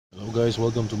Guys,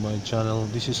 welcome to my channel.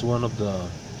 This is one of the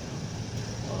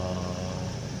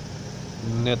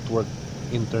network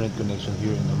internet connection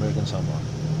here in American Samoa.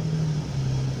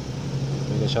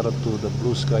 Make a shout out to the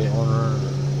Bluesky owner.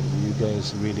 You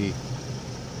guys really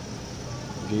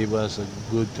gave us a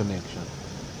good connection.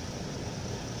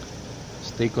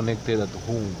 Stay connected at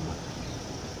home.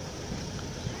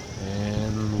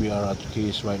 And we are at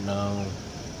case right now.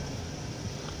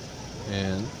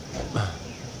 And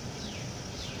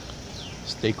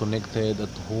stay connected at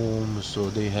home. So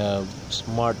they have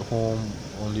smart home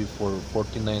only for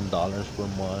 $49 per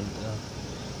month,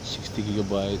 60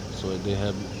 gigabytes. So they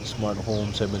have smart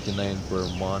home 79 per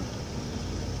month,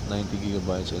 90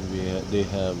 gigabytes, and they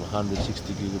have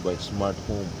 160 gigabytes smart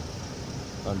home,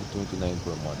 129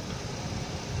 per month.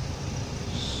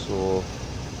 So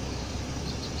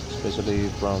especially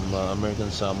from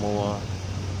American Samoa,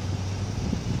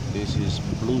 this is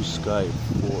Bluesky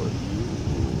for you.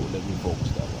 Let me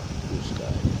focus that one. Bluesky,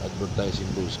 advertising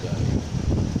Bluesky,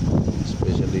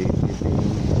 especially living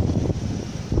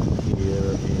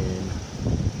here in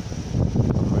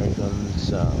American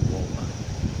Samoa.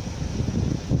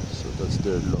 So that's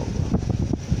their logo.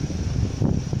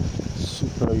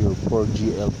 Superior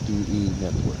 4G LTE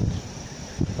network,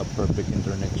 a perfect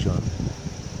interconnection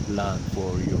plan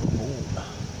for your home.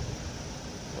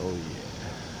 Oh yeah.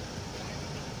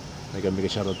 I can make a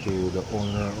shout out to the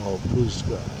owner of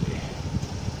Bluesky.